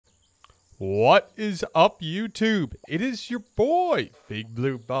What is up, YouTube? It is your boy, Big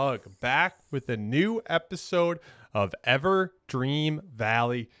Blue Bug, back with a new episode of Everdream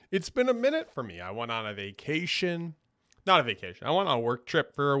Valley. It's been a minute for me. I went on a vacation. Not a vacation. I went on a work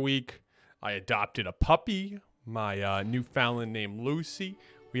trip for a week. I adopted a puppy, my Newfoundland named Lucy.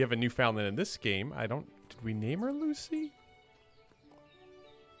 We have a Newfoundland in this game. Did we name her Lucy?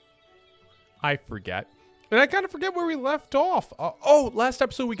 I forget. And I kind of forget where we left off. Last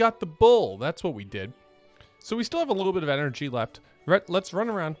episode we got the bull. That's what we did. So we still have a little bit of energy left. Let's run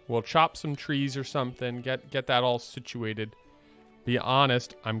around. We'll chop some trees or something. Get that all situated. Be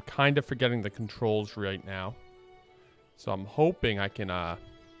honest, I'm kind of forgetting the controls right now. So I'm hoping I can,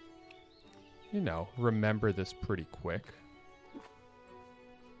 remember this pretty quick.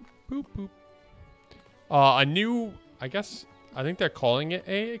 Boop, boop. I think they're calling it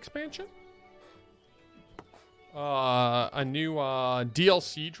a expansion. A new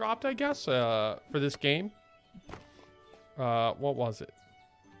DLC dropped, I guess, for this game. What was it?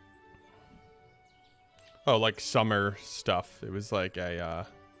 Oh, like summer stuff. It was like a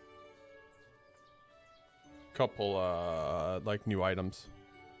couple like new items.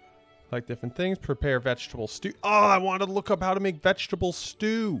 Like different things. Prepare vegetable stew. Oh, I wanted to look up how to make vegetable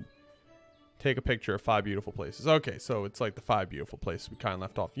stew. Take a picture of 5 beautiful places. Okay, so it's like the 5 beautiful places we kind of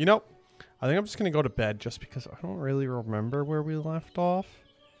left off. You know, I think I'm just going to go to bed just because I don't really remember where we left off.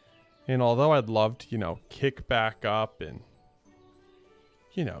 And although I'd love to, kick back up and,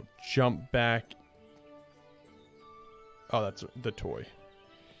 jump back. Oh, that's the toy.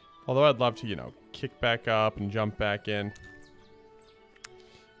 Although I'd love to, kick back up and jump back in.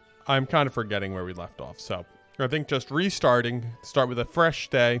 I'm kind of forgetting where we left off. So I think just restarting, start with a fresh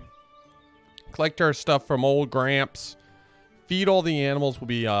day. Collect our stuff from old Gramps. Feed all the animals. We'll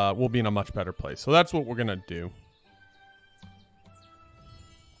be in a much better place. So that's what we're gonna do.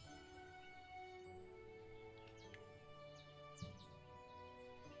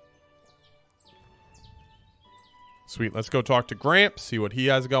 Sweet. Let's go talk to Gramps. See what he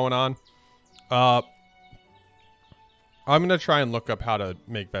has going on. I'm gonna try and look up how to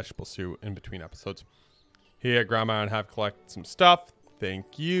make vegetable stew in between episodes. Here, Grandma, and have collected some stuff.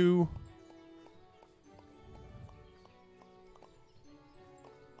 Thank you.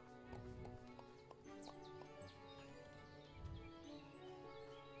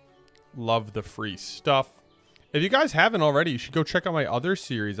 Love the free stuff. If you guys haven't already, you should go check out my other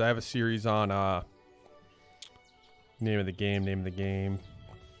series. I have a series on name of the game.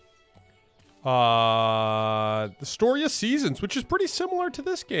 The Story of Seasons, which is pretty similar to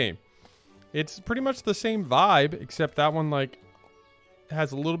this game. It's pretty much the same vibe, except that one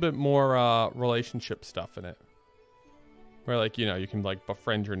has a little bit more relationship stuff in it. Where you can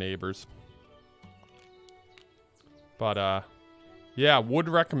befriend your neighbors. But yeah, would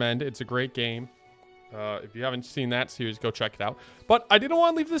recommend. It's a great game. If you haven't seen that series, go check it out. But I didn't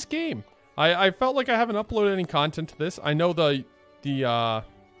want to leave this game. I felt like I haven't uploaded any content to this. I know the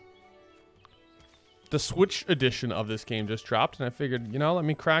Switch edition of this game just dropped, and I figured, let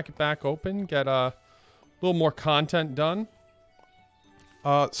me crack it back open, get a little more content done.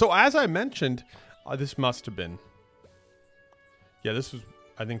 So as I mentioned, this must have been... Yeah, this was,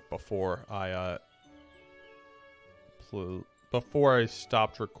 I think, before I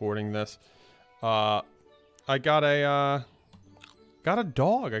stopped recording this. I got a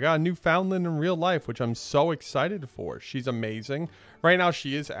dog. I got a Newfoundland in real life, which I'm so excited for. She's amazing. Right now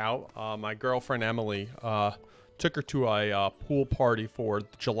she is out. My girlfriend Emily took her to a pool party for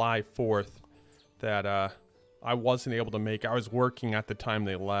July 4th that I wasn't able to make. I was working at the time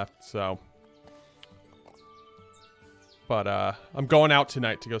they left, so. But I'm going out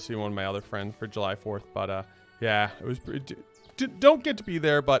tonight to go see one of my other friends for July 4th. But yeah, it was. Don't get to be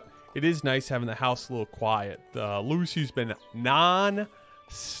there, but it is nice having the house a little quiet. Lucy's been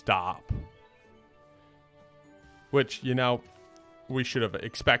non-stop. Which, we should have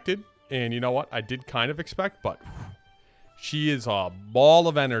expected. And you know what? I did kind of expect, but she is a ball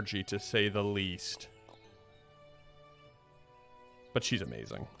of energy, to say the least. But she's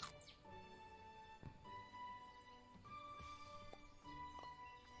amazing.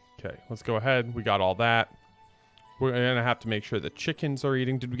 Okay, let's go ahead. We got all that. We're gonna have to make sure the chickens are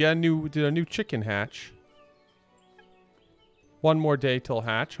eating. Did we get a new chicken hatch? One more day till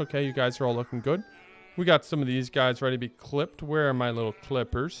hatch. Okay, you guys are all looking good. We got some of these guys ready to be clipped. Where are my little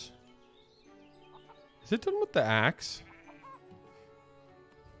clippers? Is it done with the axe?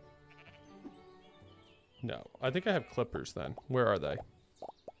 No, I think I have clippers then. Where are they?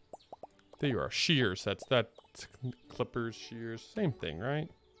 There you are. Shears. That's clippers, shears. Same thing, right?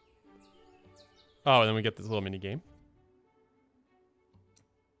 Oh, and then we get this little mini game.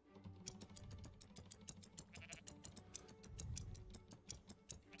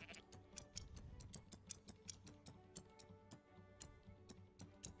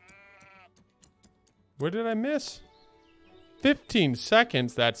 Where did I miss? 15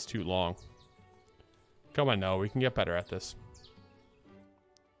 seconds? That's too long. Come on, no. We can get better at this.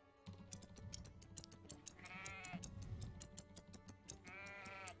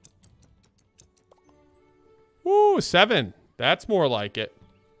 Woo, 7. That's more like it.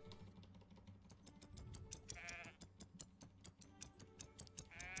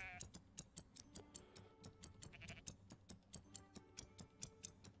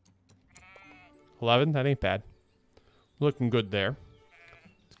 $11. That ain't bad. Looking good there.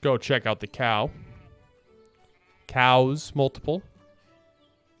 Let's go check out the cow. Cows, multiple.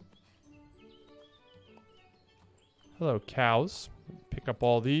 Hello, cows. Pick up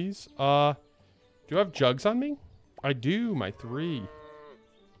all these. Do I have jugs on me? I do, my 3.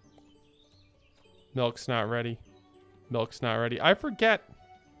 Milk's not ready. Milk's not ready. I forget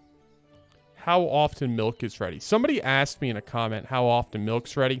how often milk is ready. Somebody asked me in a comment how often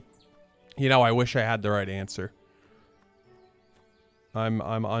milk's ready. You know, I wish I had the right answer. I'm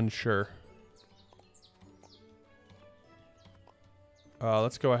unsure.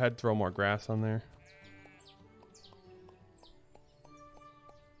 Let's go ahead and throw more grass on there.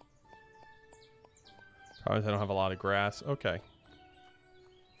 Probably I don't have a lot of grass. Okay.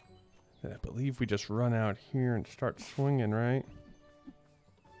 I believe we just run out here and start swinging, right?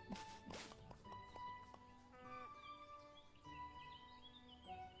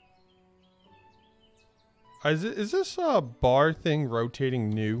 Is this bar thing rotating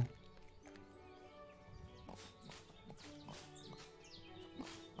new?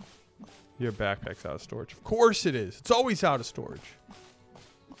 Your backpack's out of storage. Of course it is. It's always out of storage.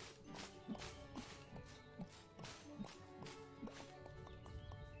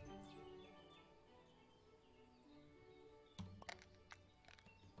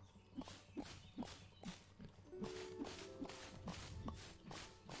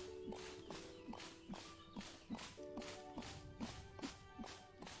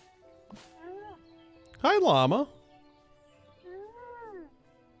 Hi, llama.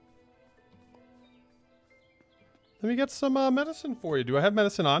 Let me get some medicine for you. Do I have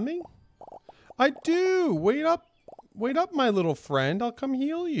medicine on me? I do. Wait up. Wait up, my little friend. I'll come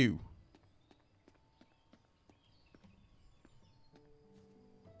heal you.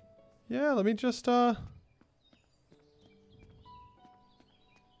 Yeah, let me just, let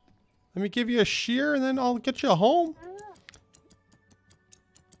me give you a shear and then I'll get you home.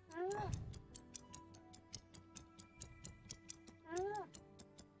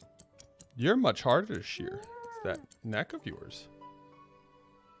 You're much harder to shear. It's that neck of yours.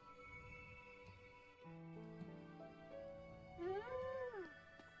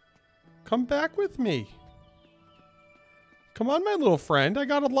 Come back with me. Come on, my little friend. I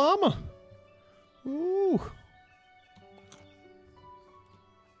got a llama. Ooh.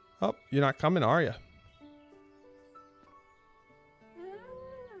 Oh, you're not coming, are you?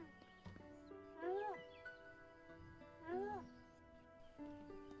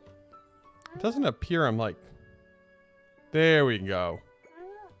 It doesn't appear I'm like... There we go.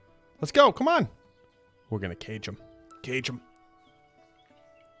 Let's go. Come on. We're going to cage him. Cage him.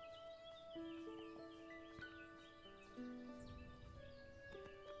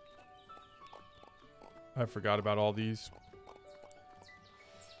 I forgot about all these.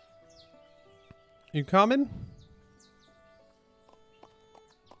 You coming?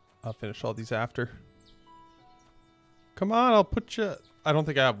 I'll finish all these after. Come on, I'll put you... I don't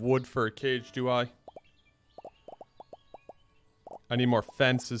think I have wood for a cage, do I? I need more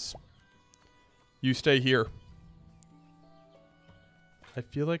fences. You stay here. I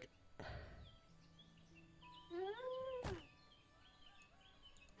feel like...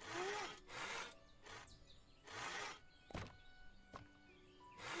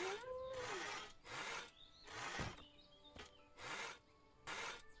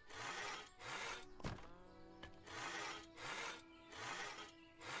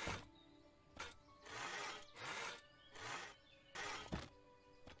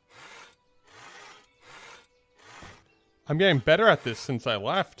 I'm getting better at this since I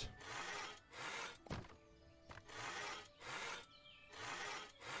left.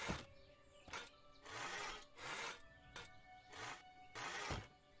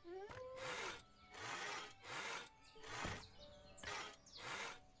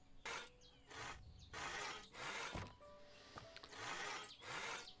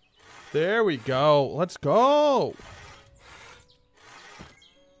 There we go. Let's go.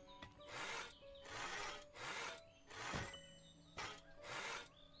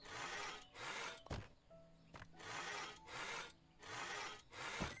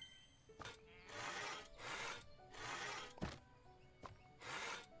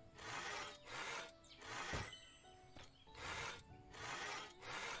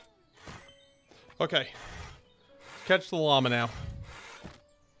 Okay. Catch the llama now.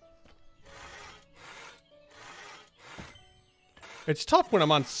 It's tough when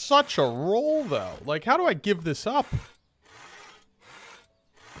I'm on such a roll, though. Like, how do I give this up?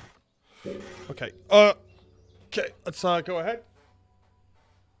 Okay. Okay. Let's go ahead.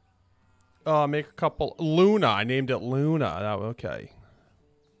 Make a couple. Luna. I named it Luna. Oh, okay.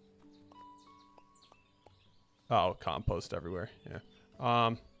 Oh, compost everywhere. Yeah.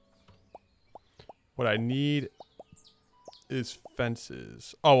 What I need is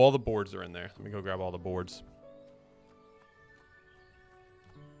fences. Oh, all the boards are in there. Let me go grab all the boards.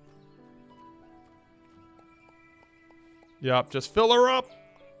 Yup, just fill her up.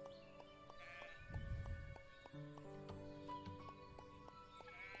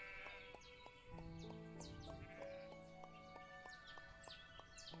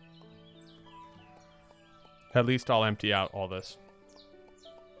 At least I'll empty out all this.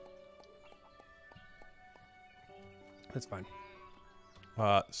 That's fine.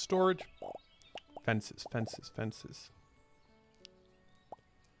 Storage. Fences, fences, fences.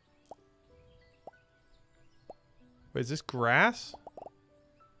 Wait, is this grass?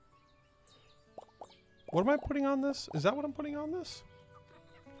 What am I putting on this? Is that what I'm putting on this?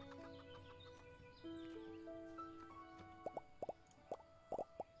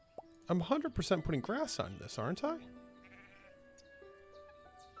 I'm 100% putting grass on this, aren't I?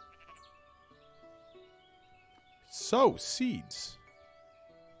 So, seeds.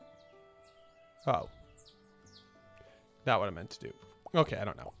 Oh. Not what I meant to do. Okay, I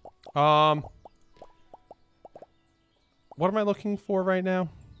don't know. What am I looking for right now?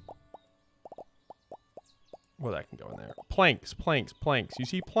 Well, that can go in there. Planks, planks, planks. You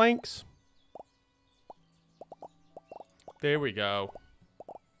see planks? There we go.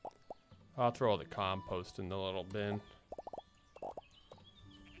 I'll throw all the compost in the little bin.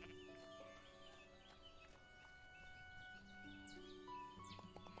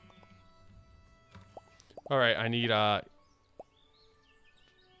 All right, I need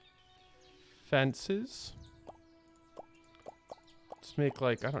fences. Let's make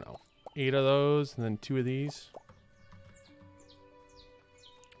like, I don't know, 8 of those and then 2 of these.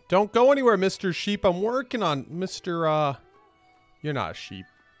 Don't go anywhere, Mr. Sheep. I'm working on Mr. You're not a sheep.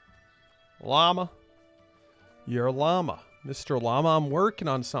 Llama. You're a llama. Mr. Llama, I'm working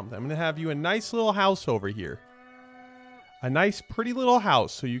on something. I'm going to have you a nice little house over here. A nice, pretty little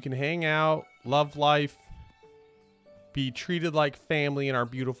house so you can hang out, love life, be treated like family in our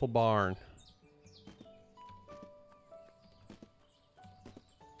beautiful barn.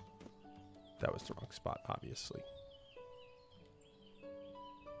 That was the wrong spot, obviously.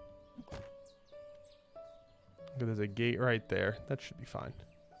 There's a gate right there. That should be fine.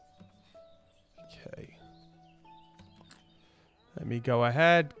 Okay. Let me go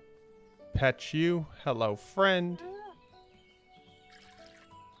ahead. Pet you. Hello, friend.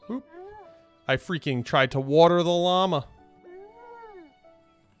 Oop. I freaking tried to water the llama.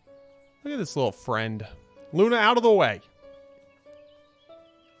 Look at this little friend. Luna, out of the way.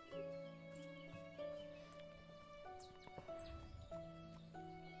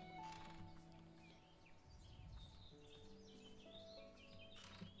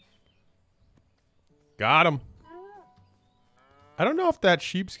 Got him. I don't know if that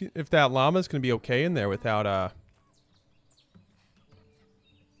if that llama's gonna be okay in there without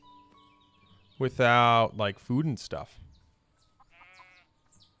like food and stuff.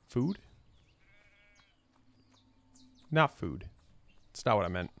 Food? Not food. It's not what I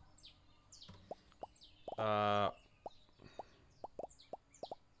meant.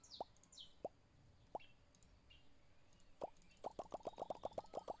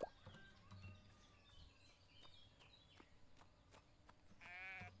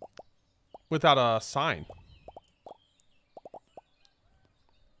 Without a sign.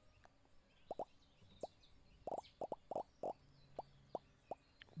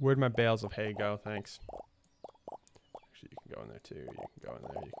 Where'd my bales of hay go? Thanks. Actually, you can go in there too. You can go in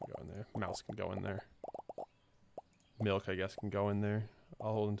there. You can go in there. Mouse can go in there. Milk, I guess, can go in there.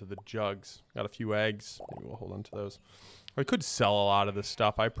 I'll hold into the jugs. Got a few eggs. Maybe we'll hold into those. I could sell a lot of this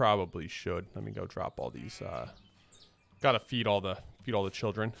stuff. I probably should. Let me go drop all these. Gotta feed all the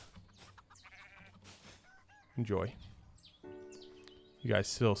children. Enjoy. You guys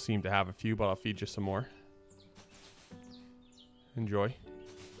still seem to have a few, but I'll feed you some more. Enjoy.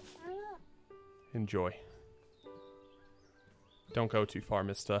 Enjoy. Don't go too far,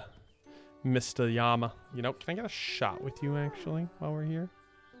 Mr. Yama. You know, can I get a shot with you, actually, while we're here?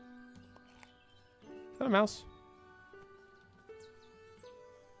 Is that a mouse?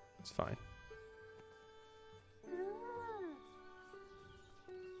 It's fine.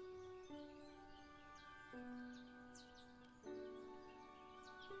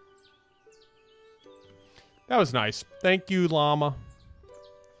 That was nice. Thank you, llama.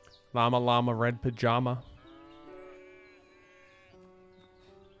 Llama, red pajama.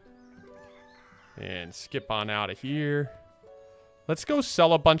 And skip on out of here. Let's go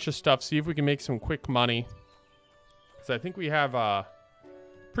sell a bunch of stuff. See if we can make some quick money. Because I think we have,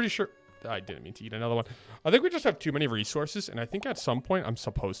 pretty sure... I didn't mean to eat another one. I think we just have too many resources. And I think at some point I'm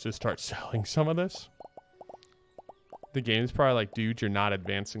supposed to start selling some of this. The game's probably like, dude, you're not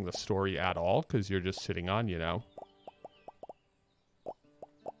advancing the story at all. Because you're just sitting on,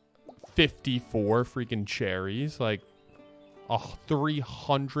 54 freaking cherries. Like,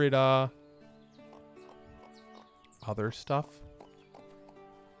 300, other stuff.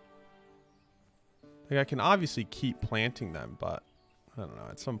 Like, I can obviously keep planting them, but I don't know.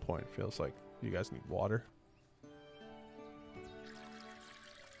 At some point, it feels like you guys need water.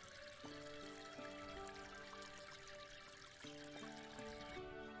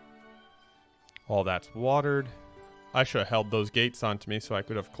 All that's watered. I should have held those gates onto me so I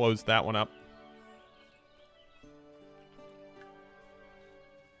could have closed that one up.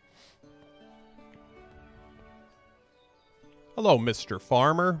 Hello, Mr.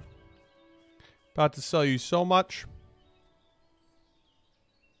 Farmer. About to sell you so much.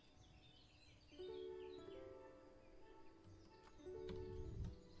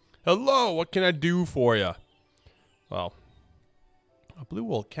 Hello, what can I do for you? Well, a blue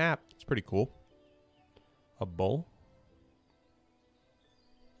wool cap. It's pretty cool. A bull.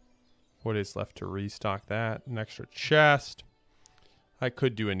 What is left to restock that? An extra chest. I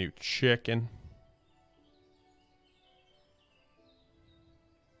could do a new chicken.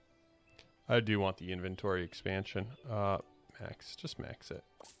 I do want the inventory expansion. Max. Just max it.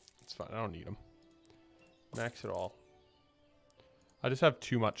 It's fine. I don't need them. Max it all. I just have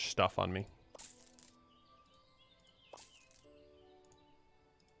too much stuff on me.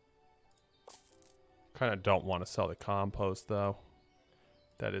 Kind of don't want to sell the compost, though.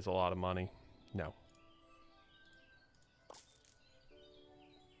 That is a lot of money. No.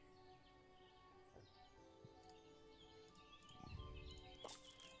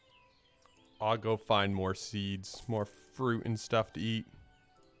 I'll go find more seeds, more fruit and stuff to eat.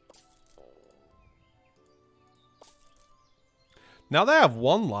 Now that I have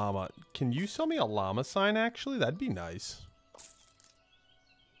one llama, can you sell me a llama sign, actually? That'd be nice.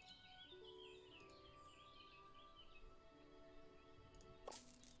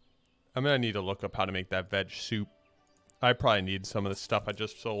 I'm going to need to look up how to make that veg soup. I probably need some of the stuff I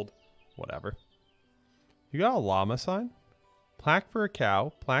just sold. Whatever. You got a llama sign? Plaque for a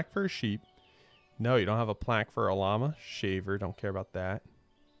cow. Plaque for a sheep. No, you don't have a plaque for a llama. Shaver, don't care about that.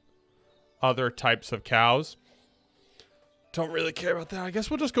 Other types of cows. Don't really care about that. I guess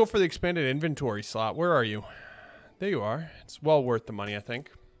we'll just go for the expanded inventory slot. Where are you? There you are. It's well worth the money, I think.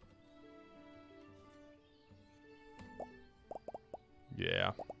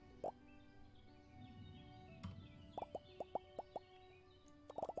 Yeah.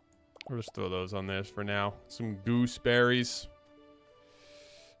 We'll just throw those on this for now. Some gooseberries.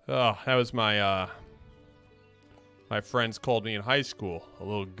 Oh, that was my, my friends called me in high school. A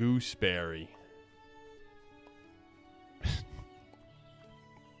little gooseberry.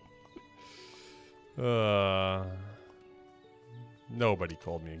 Nobody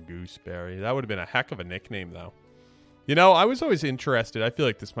called me a gooseberry. That would have been a heck of a nickname, though. You know, I was always interested. I feel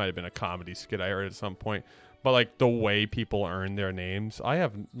like this might have been a comedy skit I heard at some point. But, like, the way people earn their names. I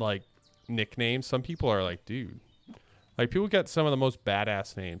have, like, nicknames. Some people are like, dude. Like, people get some of the most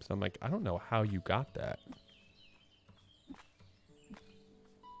badass names. I'm like, I don't know how you got that.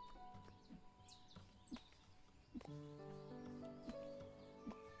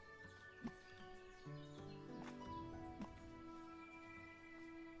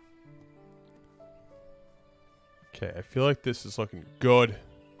 Okay, I feel like this is looking good.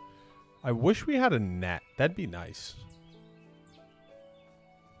 I wish we had a net. That'd be nice.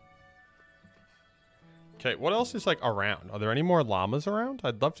 Okay, what else is, like, around? Are there any more llamas around?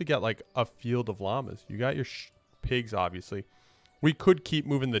 I'd love to get, like, a field of llamas. You got your pigs, obviously. We could keep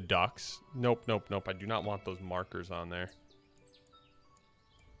moving the ducks. Nope, nope, nope. I do not want those markers on there.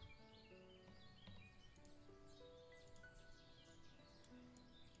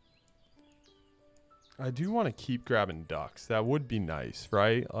 I do want to keep grabbing ducks. That would be nice,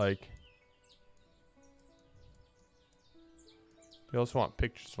 right? Like, we also want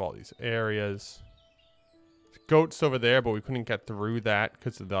pictures of all these areas. There's goats over there, but we couldn't get through that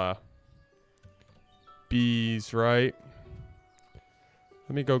because of the bees, right?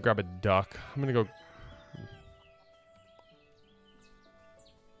 Let me go grab a duck. I'm going to go...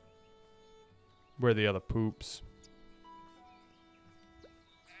 Where are the other poops?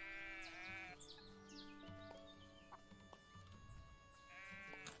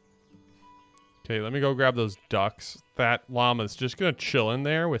 Okay, let me go grab those ducks. That llama's just gonna chill in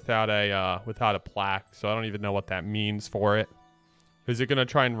there without a plaque, so I don't even know what that means for it. Is it gonna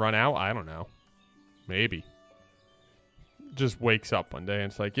try and run out? I don't know. Maybe. Just wakes up one day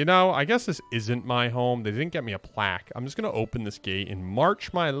and it's like, you know, I guess this isn't my home. They didn't get me a plaque. I'm just gonna open this gate and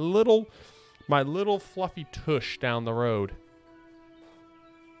march my little fluffy tush down the road.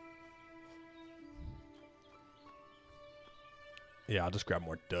 Yeah, I'll just grab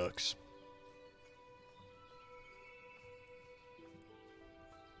more ducks.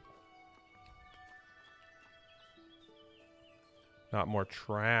 Not more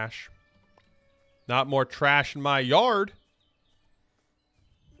trash. Not more trash in my yard.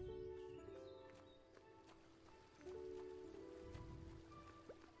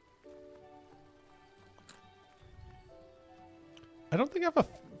 I don't think I have a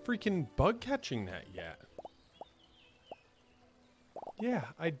freaking bug catching net yet. Yeah,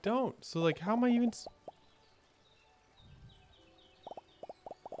 I don't. So, like, how am I even...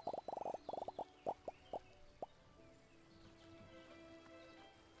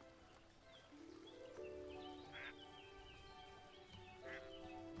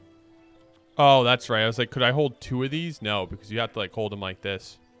 Oh, that's right. I was like, could I hold 2 of these? No, because you have to, like, hold them like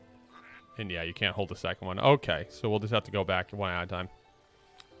this. And, yeah, you can't hold the second one. Okay, so we'll just have to go back one at a time.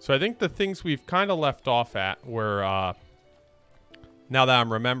 So I think the things we've kind of left off at were, now that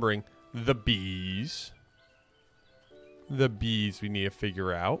I'm remembering, the bees. The bees we need to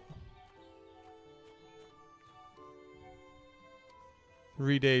figure out.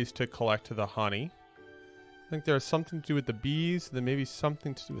 3 days to collect the honey. I think there's something to do with the bees, then maybe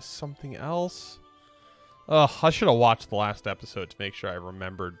something to do with something else. Ugh, I should have watched the last episode to make sure I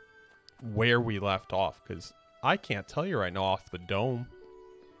remembered where we left off, because I can't tell you right now off the dome.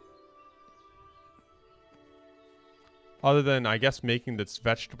 Other than, I guess, making this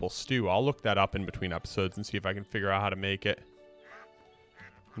vegetable stew. I'll look that up in between episodes and see if I can figure out how to make it.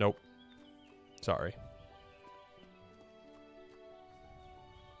 Nope. Sorry.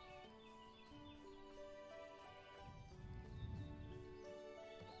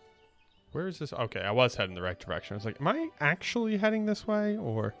 Where is this? Okay, I was heading the right direction. I was like, am I actually heading this way?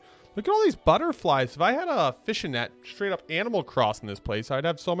 Or look at all these butterflies. If I had a fishing net, straight up Animal Cross in this place, I'd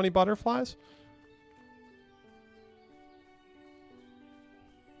have so many butterflies.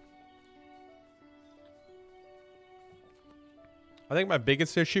 I think my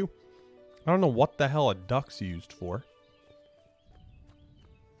biggest issue, I don't know what the hell a duck's used for.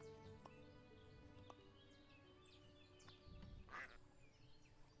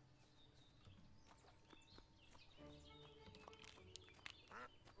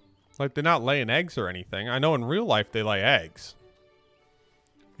 Like, they're not laying eggs or anything. I know in real life they lay eggs.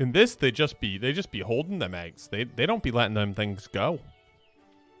 In this, they just be holding them eggs. They don't be letting them things go.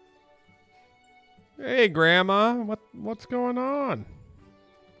 Hey, Grandma, what's going on?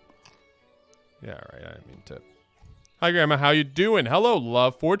 Yeah, right. I didn't mean to. Hi, Grandma. How you doing? Hello,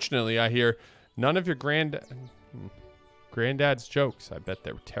 love. Fortunately, I hear none of your granddad's jokes. I bet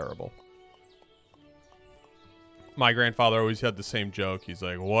they were terrible. My grandfather always had the same joke. He's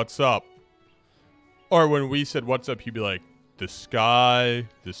like, "What's up?" Or when we said, "What's up?" he'd be like, "The sky,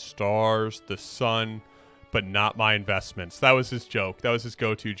 the stars, the sun, but not my investments." That was his joke. That was his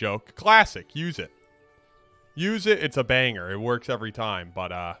go-to joke. Classic. Use it. Use it. It's a banger. It works every time.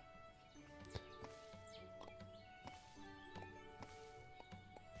 But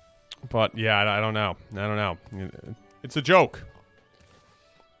yeah, I don't know. I don't know. It's a joke.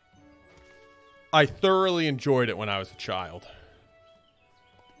 I thoroughly enjoyed it when I was a child.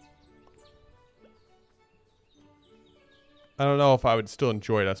 I don't know if I would still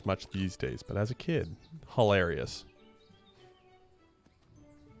enjoy it as much these days, but as a kid, hilarious.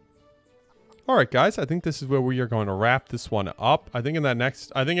 Alright guys, I think this is where we are going to wrap this one up. I think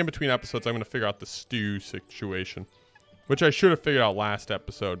in between episodes I'm going to figure out the stew situation. Which I should have figured out last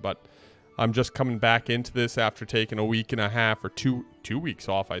episode, but I'm just coming back into this after taking a week and a half or two weeks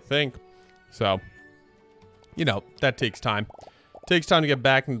off, I think. So, you know, that takes time. It takes time to get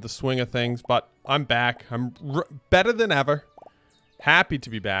back into the swing of things, but I'm back. I'm better than ever. Happy to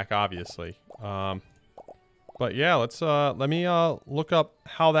be back, obviously. But yeah, let me look up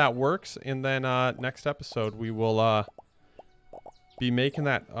how that works, and then next episode we will be making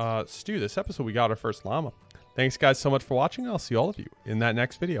that stew. This episode we got our first llama. Thanks guys so much for watching. I'll see all of you in that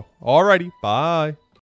next video. Alrighty, bye.